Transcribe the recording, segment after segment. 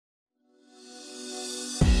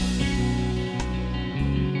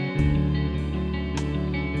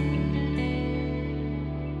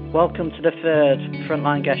Welcome to the third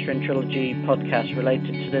Frontline Gastroenterology podcast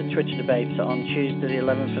related to the Twitter debates on Tuesday the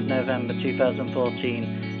 11th of November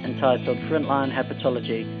 2014 entitled Frontline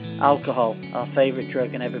Hepatology, Alcohol, Our Favourite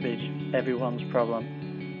Drug and Everyone's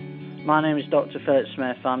Problem. My name is Dr. Philip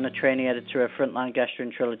Smith. I'm the trainee editor of Frontline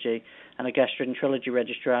Gastroenterology and a gastroenterology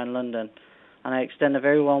registrar in London. And I extend a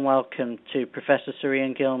very warm welcome to Professor Sir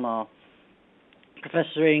Ian Gilmore. Professor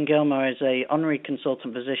Sir Ian Gilmore is an honorary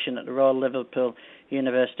consultant physician at the Royal Liverpool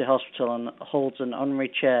University Hospital and holds an honorary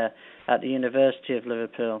chair at the University of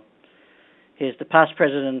Liverpool. He is the past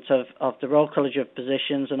president of the Royal College of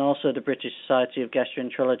Physicians and also the British Society of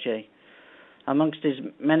Gastroenterology. Amongst his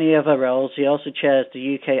many other roles, he also chairs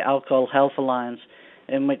the UK Alcohol Health Alliance,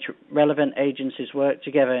 in which relevant agencies work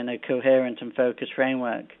together in a coherent and focused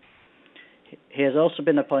framework. He has also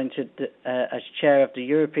been appointed as chair of the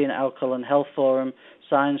European Alcohol and Health Forum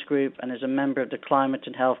Science Group and is a member of the Climate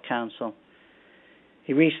and Health Council.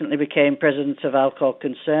 He recently became president of Alcohol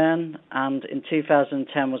Concern and in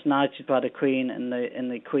 2010 was knighted by the Queen in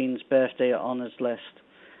the Queen's Birthday Honours List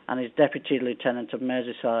and is Deputy Lieutenant of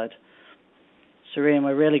Merseyside. Sir Ian,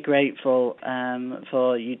 we're really grateful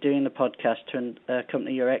for you doing the podcast to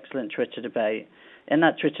accompany your excellent Twitter debate. In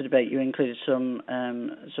that Twitter debate, you included some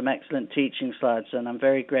excellent teaching slides, and I'm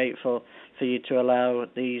very grateful for you to allow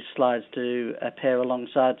these slides to appear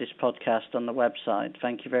alongside this podcast on the website.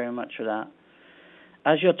 Thank you very much for that.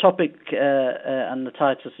 As your topic and the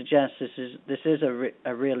title suggests, this is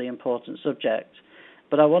a really important subject.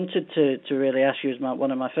 But I wanted to really ask you as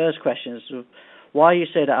one of my first questions of why you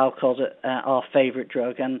say that alcohol's our favourite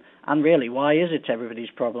drug, and really why is it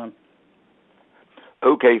everybody's problem?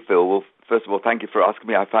 Okay, Phil. Well, first of all, thank you for asking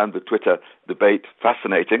me. I found the Twitter debate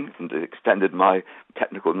fascinating and it extended my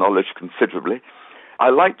technical knowledge considerably. I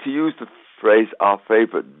like to use the phrase our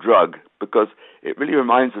favourite drug because it really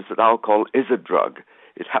reminds us that alcohol is a drug.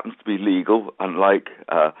 It happens to be legal, unlike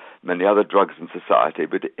many other drugs in society,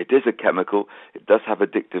 but it is a chemical. It does have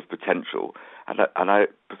addictive potential. And I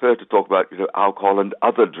prefer to talk about alcohol and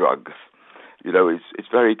other drugs. It's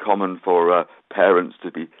very common for parents to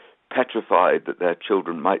be petrified that their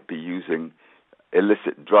children might be using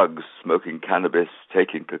illicit drugs, smoking cannabis,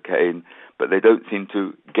 taking cocaine, but they don't seem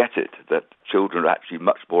to get it, that children are actually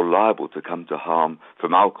much more liable to come to harm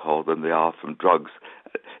from alcohol than they are from drugs.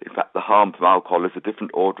 In fact, the harm from alcohol is a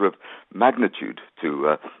different order of magnitude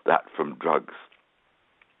to that from drugs.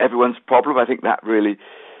 Everyone's problem, I think that really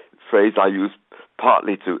phrase I use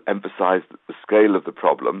partly to emphasize the scale of the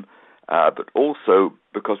problem, but also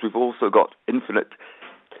because we've also got infinite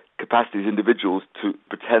capacity as individuals to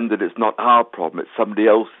pretend that it's not our problem, it's somebody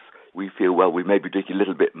else. We feel, well, we may be drinking a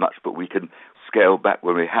little bit much, but we can scale back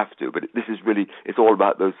when we have to. But this is really, it's all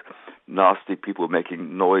about those nasty people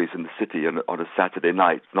making noise in the city on a Saturday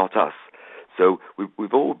night, not us. So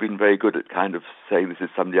we've all been very good at kind of saying this is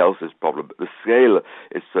somebody else's problem, but the scale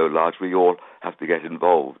is so large we all have to get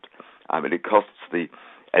involved. I mean, it costs the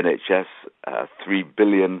NHS £3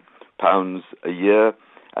 billion a year,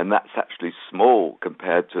 and that's actually small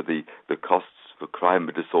compared to the costs for crime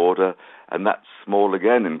and disorder, and that's small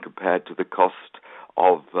again in compared to the cost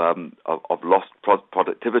of lost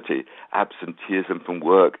productivity, absenteeism from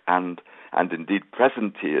work, and indeed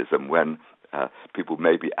presenteeism when people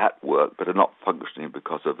may be at work but are not functioning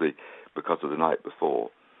because of the night before.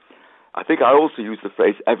 I think I also use the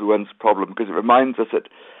phrase everyone's problem because it reminds us that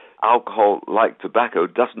alcohol, like tobacco,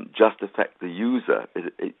 doesn't just affect the user.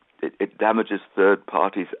 It damages third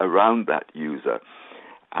parties around that user.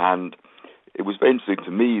 And it was very interesting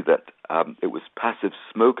to me that it was passive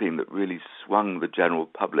smoking that really swung the general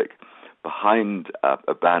public behind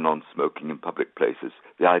a ban on smoking in public places,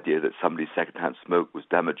 the idea that somebody's secondhand smoke was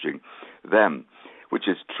damaging them, which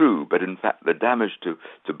is true, but in fact the damage to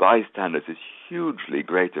bystanders is hugely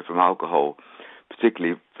greater from alcohol,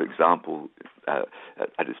 particularly, for example,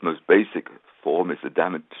 at its most basic form is the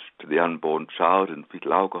damage to the unborn child in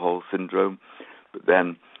fetal alcohol syndrome, but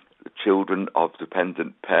then the children of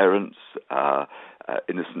dependent parents,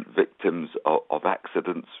 innocent victims of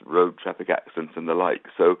accidents, road traffic accidents and the like.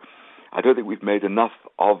 So I don't think we've made enough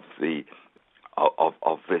of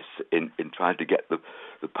this in trying to get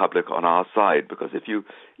the public on our side, because if you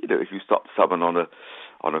stop someone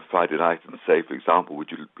on a Friday night and say, for example,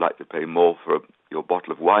 would you like to pay more for your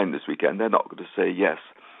bottle of wine this weekend, they're not going to say yes.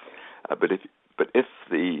 But if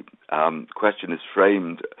the question is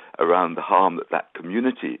framed around the harm that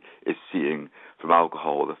community is seeing from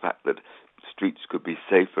alcohol, the fact that streets could be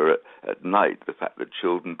safer at night, the fact that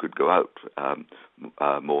children could go out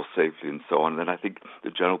more safely and so on, then I think the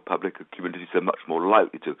general public and communities are much more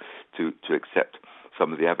likely to accept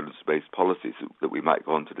some of the evidence-based policies that we might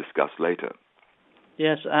go on to discuss later.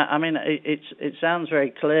 Yes, I mean it sounds very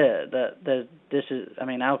clear that this is. I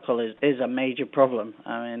mean, alcohol is a major problem.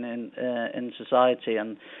 I mean, in society,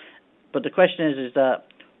 but the question is that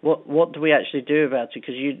what do we actually do about it?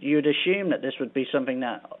 Because you'd assume that this would be something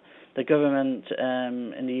that the government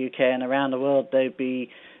in the UK and around the world would be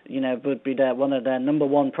one of their number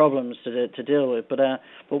one problems to deal with. But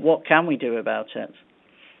what can we do about it?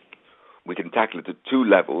 We can tackle it at two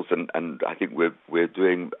levels, and I think we're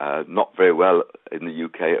doing not very well in the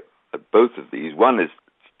UK at both of these. One is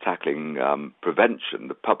tackling prevention,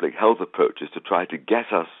 the public health approaches to try to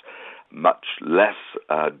get us much less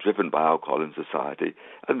driven by alcohol in society,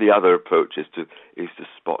 and the other approach is to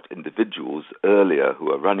spot individuals earlier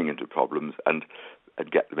who are running into problems and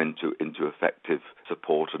get them into effective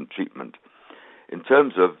support and treatment. In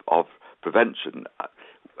terms of prevention,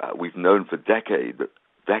 we've known for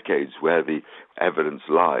decades where the evidence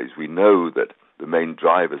lies. We know that the main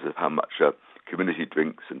drivers of how much a community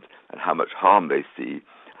drinks and how much harm they see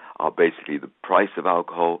are basically the price of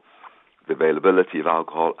alcohol, the availability of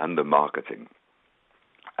alcohol, and the marketing.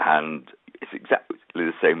 And it's exactly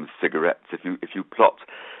the same with cigarettes. If you plot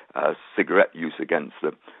cigarette use against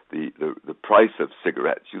the price of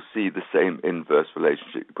cigarettes, you see the same inverse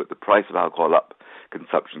relationship. You put the price of alcohol up,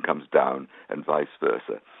 consumption comes down, and vice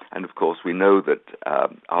versa. And of course, we know that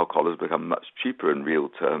alcohol has become much cheaper in real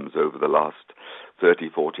terms over the last 30,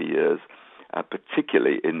 40 years,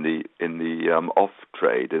 particularly in the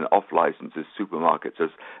off-trade, in off-licenses supermarkets,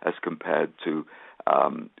 as compared to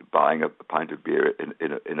buying a pint of beer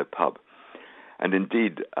in a pub. And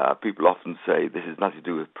indeed, people often say this has nothing to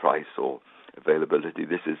do with price or availability.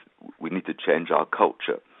 We need to change our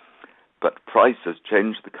culture. But price has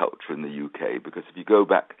changed the culture in the UK, because if you go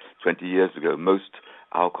back 20 years ago, most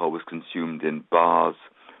alcohol was consumed in bars,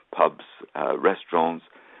 pubs, restaurants.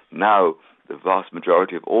 Now, the vast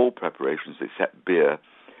majority of all preparations, except beer,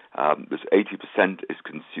 80% is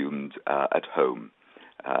consumed at home.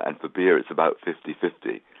 And for beer, it's about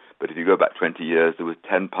 50-50. But if you go back 20 years, there was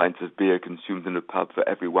 10 pints of beer consumed in a pub for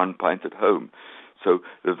every 1 pint at home. So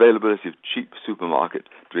the availability of cheap supermarket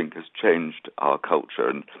drink has changed our culture.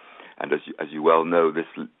 And as you well know, this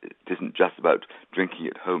isn't just about drinking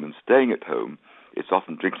at home and staying at home. It's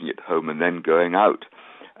often drinking at home and then going out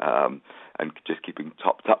and just keeping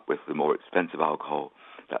topped up with the more expensive alcohol.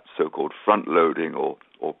 That's so-called front-loading or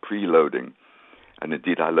pre-loading. And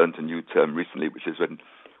indeed, I learned a new term recently, which is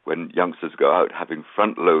when youngsters go out having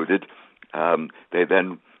front-loaded, they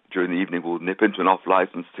then, during the evening, will nip into an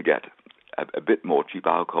off-license to get a bit more cheap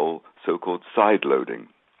alcohol, so-called side-loading.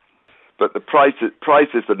 But the price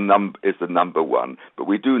is the number one. But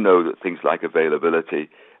we do know that things like availability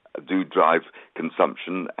do drive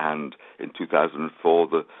consumption. And in 2004,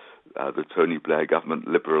 the Tony Blair government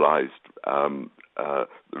liberalised the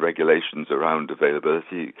regulations around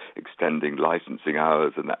availability, extending licensing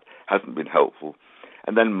hours, and that hasn't been helpful.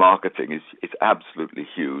 And then marketing is absolutely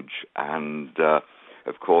huge. And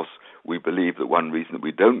of course, we believe that one reason that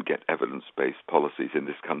we don't get evidence-based policies in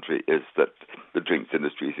this country is that the drinks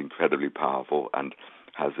industry is incredibly powerful and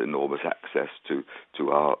has enormous access to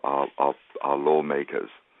our lawmakers.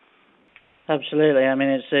 Absolutely. I mean,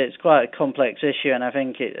 it's quite a complex issue, and I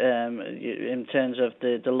think in terms of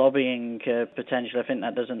the lobbying potential, I think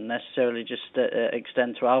that doesn't necessarily just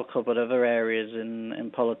extend to alcohol, but other areas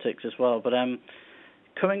in politics as well. But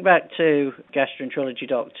coming back to gastroenterology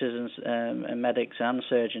doctors and medics and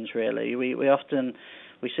surgeons, really, we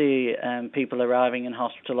see people arriving in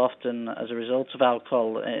hospital often as a result of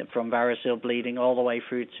alcohol, from variceal bleeding all the way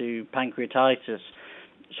through to pancreatitis.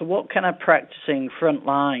 So what can a practicing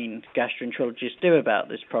frontline gastroenterologist do about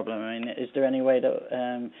this problem? I mean, is there any way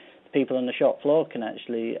that people on the shop floor can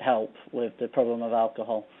actually help with the problem of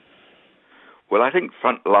alcohol? Well, I think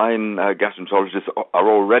frontline gastroenterologists are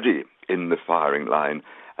already in the firing line,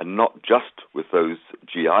 and not just with those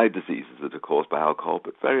GI diseases that are caused by alcohol,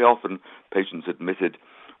 but very often patients admitted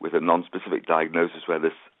with a non-specific diagnosis where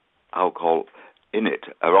there's alcohol in it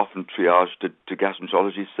are often triaged to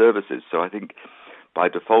gastroenterology services. So I think by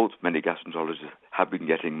default, many gastroenterologists have been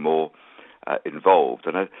getting more involved.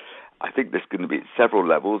 And I think there's going to be several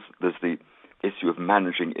levels. There's the issue of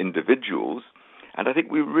managing individuals, and I think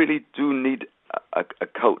we really do need a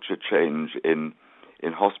culture change in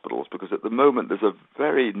hospitals, because at the moment there's a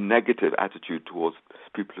very negative attitude towards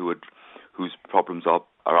people whose problems are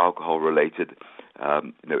alcohol related.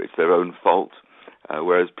 It's their own fault,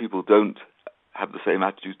 whereas people don't have the same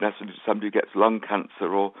attitude necessarily to somebody who gets lung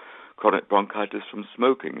cancer or chronic bronchitis from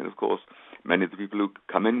smoking. And of course, many of the people who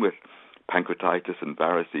come in with pancreatitis and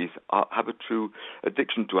varices have a true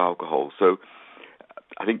addiction to alcohol. So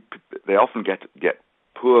I think they often get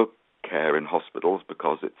poor care in hospitals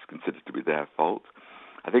because it's considered to be their fault.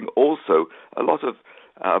 I think also a lot of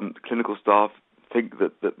clinical staff think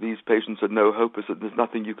that these patients are no hopeless and there's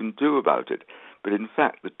nothing you can do about it. But in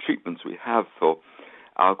fact, the treatments we have for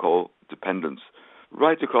alcohol dependence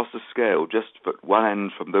right across the scale, just at one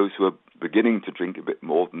end from those who are beginning to drink a bit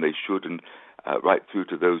more than they should and right through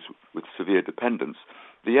to those with severe dependence,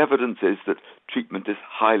 the evidence is that treatment is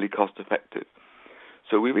highly cost effective.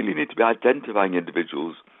 So we really need to be identifying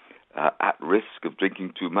individuals at risk of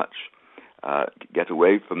drinking too much, get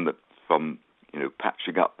away from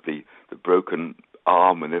patching up the broken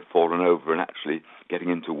arm when they've fallen over and actually getting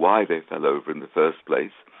into why they fell over in the first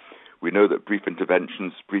place. We know that brief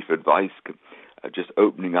interventions, brief advice, just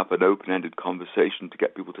opening up an open-ended conversation to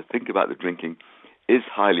get people to think about the drinking is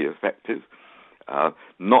highly effective.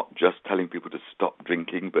 Not just telling people to stop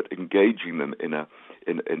drinking, but engaging them in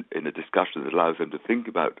a discussion that allows them to think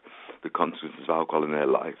about the consequences of alcohol in their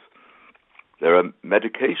life. There are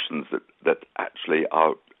medications that actually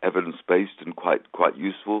are evidence-based and quite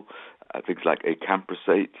useful, things like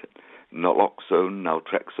acamprosate, naloxone,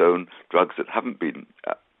 naltrexone, drugs that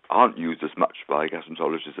aren't used as much by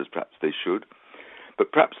gastroenterologists as perhaps they should.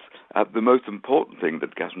 But perhaps the most important thing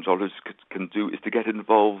that gastroenterologists can do is to get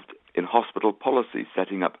involved in hospital policy,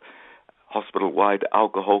 setting up hospital-wide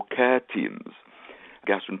alcohol care teams.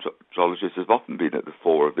 Gastroenterologists have often been at the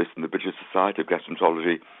fore of this, and the British Society of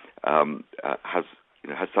Gastroenterology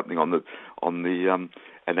has something on the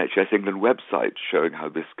NHS England website showing how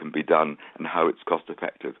this can be done and how it's cost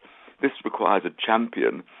effective. This requires a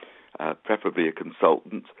champion, preferably a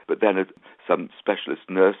consultant, but then some specialist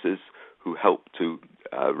nurses who help to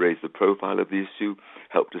raise the profile of the issue,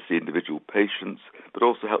 help to see individual patients, but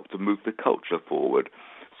also help to move the culture forward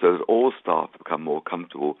so that all staff become more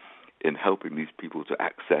comfortable in helping these people to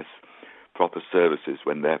access proper services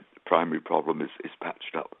when their primary problem is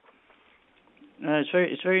patched up.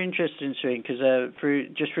 It's very interesting, Sri, because through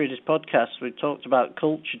this podcast we've talked about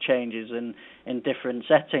culture changes in different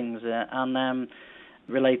settings and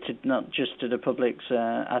related not just to the public's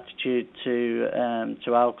attitude to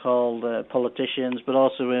alcohol, politicians, but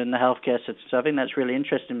also in the healthcare sector. So I think that's really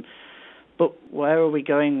interesting. But where are we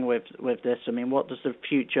going with this? I mean, what does the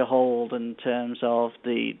future hold in terms of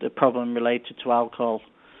the problem related to alcohol,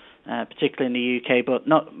 particularly in the UK, but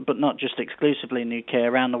not just exclusively in the UK,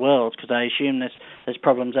 around the world? Because I assume there's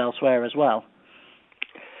problems elsewhere as well.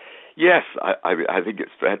 Yes, I think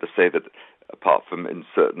it's fair to say that apart from in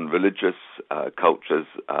certain religious cultures,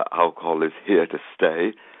 alcohol is here to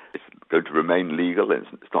stay. It's going to remain legal.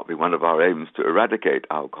 It's not been one of our aims to eradicate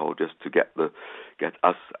alcohol, just to get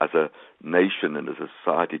us as a nation and as a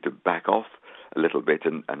society to back off a little bit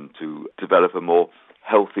and to develop a more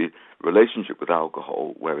healthy relationship with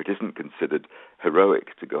alcohol, where it isn't considered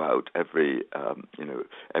heroic to go out every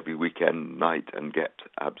weekend night and get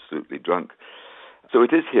absolutely drunk. So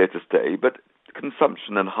it is here to stay, but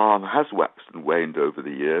consumption and harm has waxed and waned over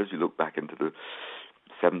the years. You look back into the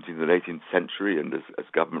 17th and 18th century, and as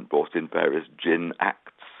government brought in various gin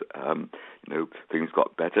acts, things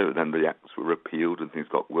got better, and then the acts were repealed and things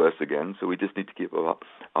got worse again. So we just need to keep up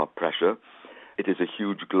our pressure. It is a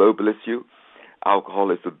huge global issue. Alcohol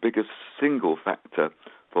is the biggest single factor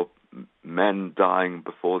for men dying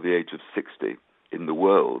before the age of 60 in the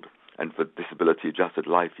world, and for disability-adjusted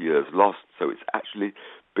life years lost. So it's actually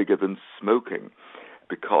bigger than smoking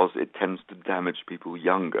because it tends to damage people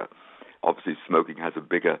younger. Obviously, smoking has a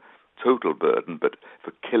bigger total burden, but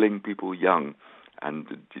for killing people young, and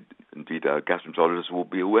indeed gastroenterologists will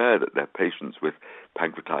be aware that their patients with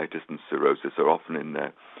pancreatitis and cirrhosis are often in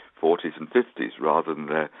their 40s and 50s rather than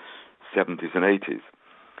their 70s and 80s.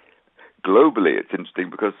 Globally, it's interesting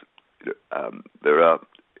because there are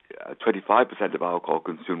 25% of alcohol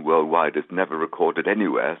consumed worldwide is never recorded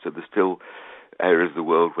anywhere, so there's still areas of the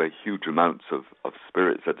world where huge amounts of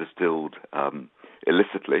spirits are distilled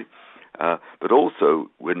illicitly. But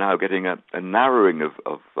also, we're now getting a narrowing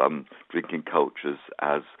of drinking cultures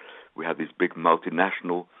as we have these big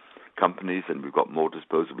multinational companies, and we've got more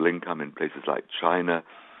disposable income in places like China,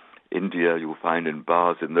 India. You'll find in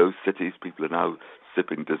bars in those cities, people are now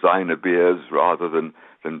sipping designer beers rather than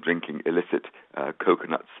drinking illicit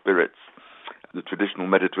coconut spirits. The traditional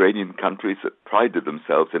Mediterranean countries that prided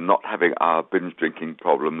themselves in not having our binge drinking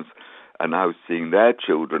problems are now seeing their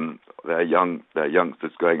children, their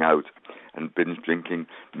youngsters going out and binge drinking,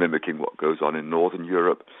 mimicking what goes on in Northern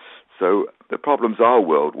Europe. So the problems are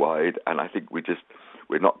worldwide, and I think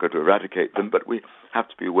we're not going to eradicate them, but we have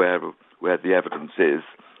to be aware of where the evidence is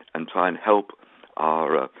and try and help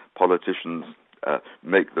our politicians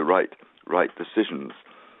make the right decisions.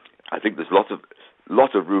 I think there's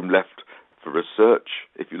lot of room left for research.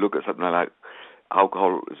 If you look at something like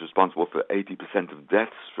alcohol is responsible for 80% of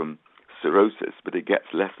deaths from cirrhosis, but it gets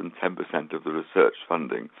less than 10% of the research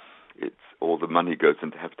funding. All the money goes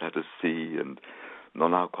into hepatitis C and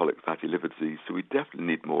non-alcoholic fatty liver disease, so we definitely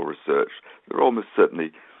need more research. There almost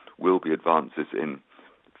certainly will be advances in,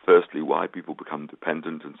 firstly, why people become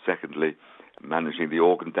dependent, and secondly, managing the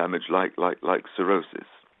organ damage like cirrhosis.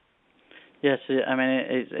 Yes, I mean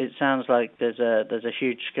it sounds like there's a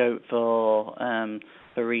huge scope for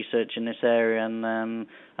research in this area, and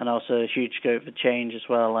also a huge scope for change as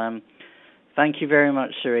well. Thank you very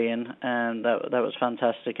much, Sir Ian. That was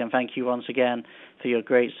fantastic, and thank you once again for your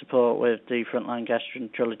great support with the Frontline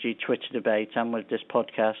Gastroenterology Twitter debate and with this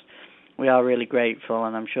podcast. We are really grateful,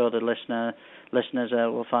 and I'm sure the listeners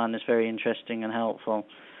will find this very interesting and helpful.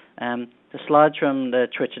 The slides from the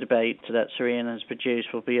Twitter debate that Sir Ian has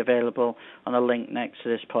produced will be available on a link next to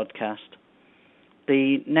this podcast.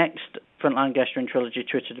 The next Frontline Gastroenterology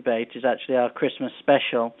Twitter debate is actually our Christmas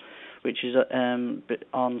special, which is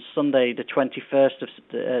on Sunday the 21st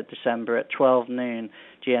of December at 12 noon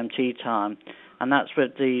GMT time. And that's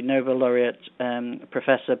with the Nobel laureate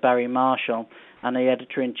Professor Barry Marshall and the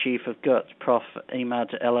Editor-in-Chief of Gut, Prof.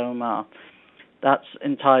 Imad El-Omar. That's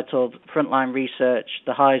entitled Frontline Research,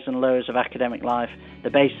 the Highs and Lows of Academic Life, the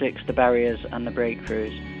Basics, the Barriers and the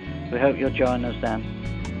Breakthroughs. We hope you'll join us then.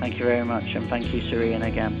 Thank you very much, and thank you, Sir Ian,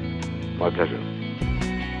 again. My pleasure.